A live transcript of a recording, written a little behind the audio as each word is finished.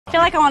I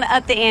feel like I want to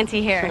up the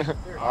ante here.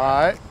 All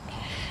right.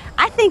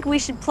 I think we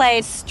should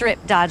play strip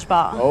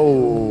dodgeball.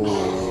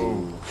 Oh.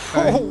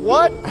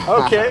 What?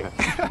 Okay.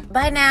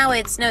 By now,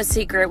 it's no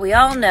secret we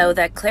all know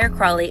that Clare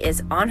Crawley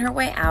is on her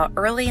way out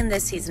early in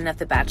this season of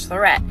The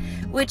Bachelorette,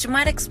 which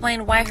might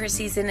explain why her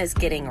season is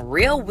getting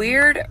real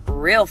weird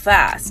real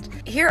fast.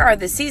 Here are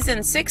the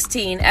season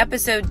 16,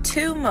 episode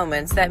 2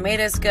 moments that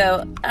made us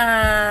go,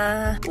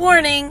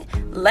 warning,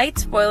 light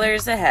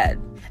spoilers ahead.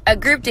 A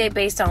group date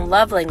based on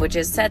love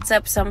languages sets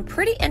up some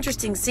pretty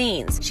interesting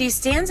scenes. She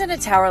stands in a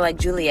tower like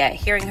Juliet,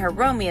 hearing her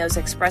Romeos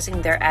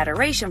expressing their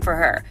adoration for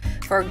her.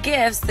 For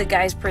gifts, the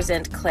guys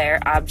present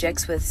Clare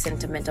objects with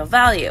sentimental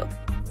value.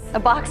 A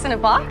box in a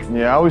box?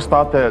 Yeah, I always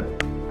thought that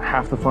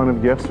half the fun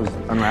of gifts was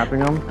unwrapping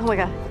them. Oh my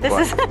god, this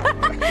is...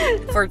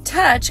 For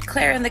touch,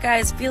 Clare and the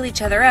guys feel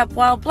each other up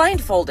while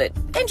blindfolded.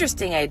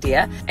 Interesting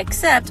idea,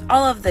 except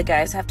all of the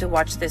guys have to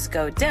watch this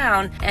go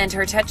down, and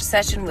her touch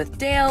session with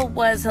Dale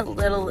was a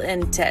little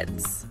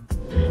intense.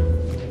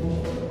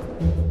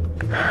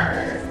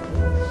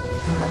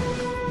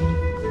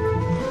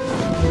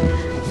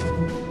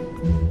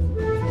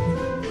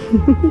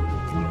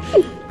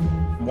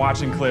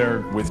 Watching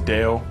Clare with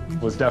Dale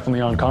was definitely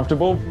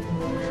uncomfortable.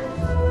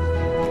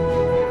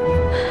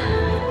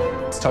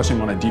 It's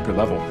touching on a deeper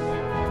level.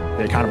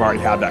 They kind of already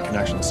have that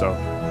connection, so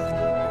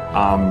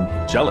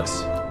I'm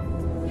jealous.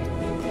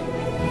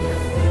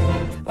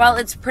 While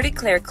it's pretty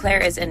clear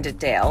Clare is into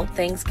Dale,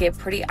 things get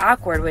pretty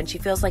awkward when she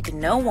feels like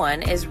no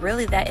one is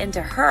really that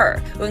into her.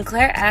 When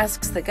Clare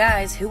asks the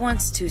guys who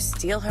wants to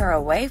steal her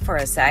away for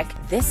a sec,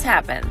 this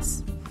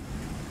happens.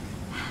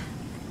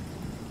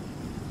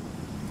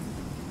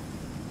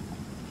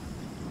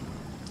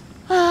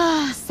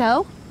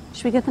 So,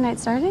 should we get the night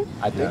started?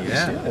 I think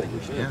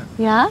we should.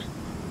 Yeah?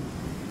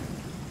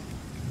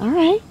 All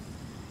right.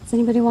 Does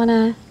anybody want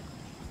to...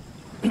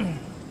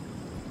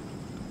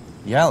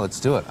 Yeah, let's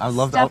do it. I'd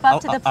love Step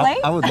up to the plate?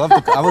 I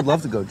would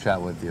love to go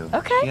chat with you.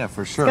 Okay. Yeah,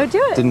 for sure. Go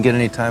do it. Didn't get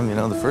any time,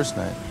 the first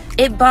night.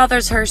 It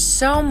bothers her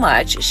so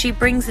much, she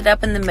brings it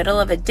up in the middle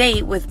of a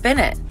date with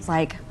Bennett. It's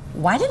like,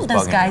 why didn't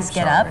those guys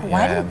get up?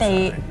 Why didn't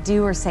they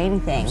do or say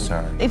anything? I'm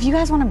sorry. If you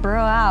guys want to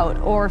burrow out,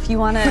 or if you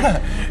want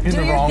to do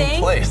the your wrong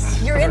thing,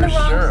 place. you're in the For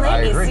wrong sure.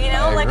 I place. agree.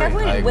 Like I've I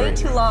waited way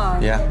agree. too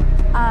long. Yeah.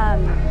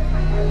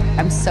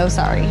 I'm so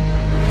sorry.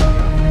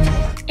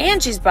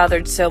 And she's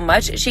bothered so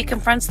much, she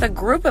confronts the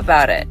group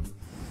about it.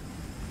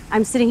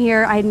 I'm sitting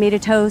here, I had made a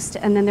toast,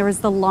 and then there was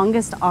the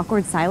longest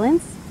awkward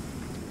silence.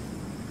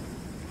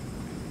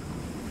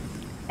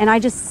 And I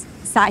just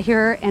sat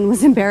here and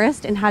was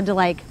embarrassed and had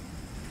to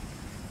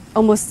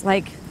almost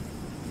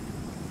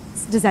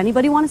does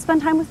anybody want to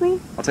spend time with me?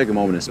 I'll take a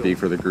moment to speak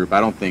for the group. I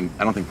don't think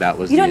that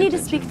was You the don't need to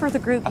intention. speak for the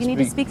group. You need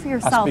to speak for I'll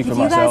yourself. speak If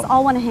for you guys myself.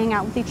 all want to hang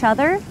out with each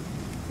other,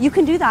 you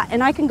can do that,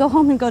 and I can go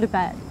home and go to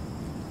bed.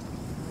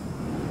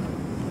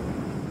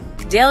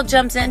 Dale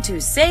jumps in to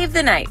save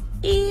the night,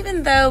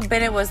 even though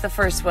Bennett was the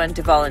first one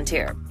to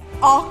volunteer.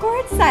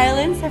 Awkward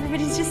silence.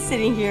 Everybody's just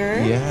sitting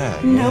here. Yeah.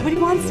 Nobody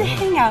wants to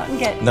hang out and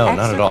get No,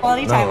 extra not at all.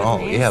 quality Not time at all.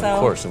 with me. Yeah, so.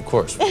 of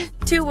course.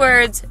 2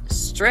 words,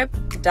 strip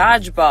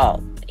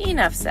dodgeball.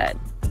 Enough said.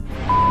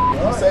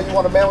 You said you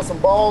want a man with some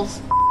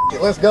balls?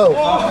 Let's go.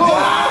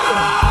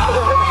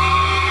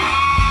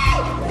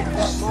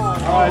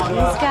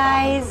 These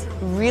guys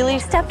really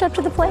stepped up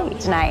to the plate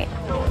tonight.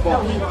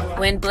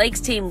 When Blake's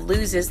team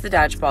loses the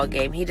dodgeball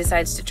game, he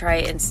decides to try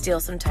and steal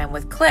some time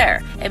with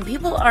Clare, and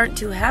people aren't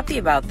too happy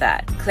about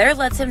that. Clare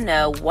lets him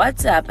know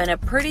what's up in a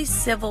pretty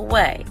civil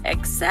way,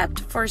 except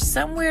for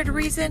some weird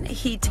reason,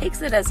 he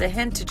takes it as a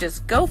hint to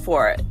just go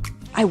for it.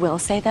 I will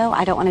say, though,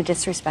 I don't want to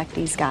disrespect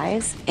these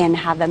guys and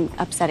have them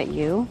upset at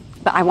you,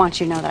 but I want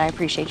you to know that I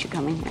appreciate you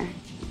coming here.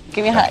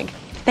 Give me a hug.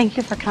 Thank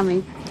you for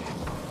coming.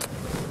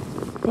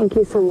 Thank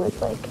you so much,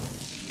 Blake.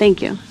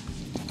 Thank you.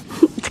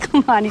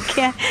 Come on, you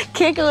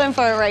can't go in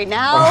for it right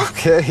now.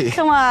 Okay.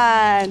 Come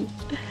on.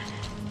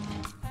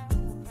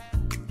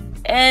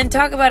 And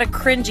talk about a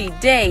cringy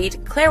date,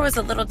 Clare was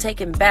a little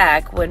taken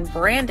back when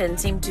Brandon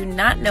seemed to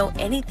not know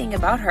anything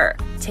about her.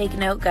 Take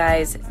note,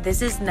 guys,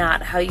 this is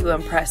not how you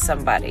impress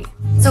somebody.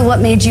 So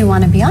what made you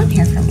want to be on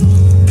here for me?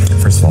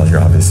 First of all,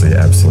 you're obviously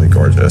absolutely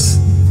gorgeous.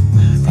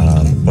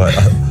 But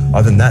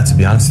other than that, to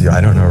be honest with you, I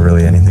don't know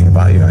really anything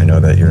about you. I know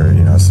that you're,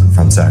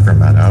 from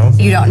Sacramento.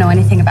 You don't know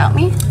anything about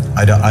me?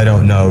 I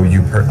don't know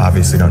you.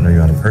 Obviously, don't know you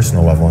on a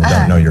personal level, and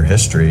don't know your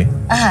history.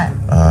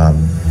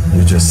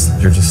 You're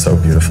just so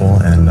beautiful,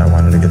 and I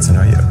wanted to get to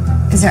know you.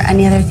 Is there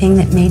any other thing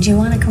that made you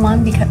want to come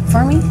on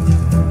for me?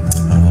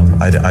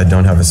 I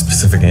don't have a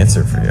specific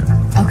answer for you.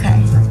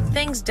 Okay.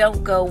 Things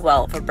don't go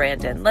well for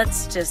Brandon,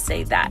 let's just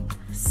say that.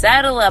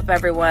 Saddle up,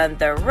 everyone.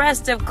 The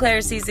rest of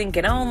Clare's season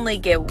can only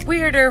get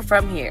weirder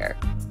from here.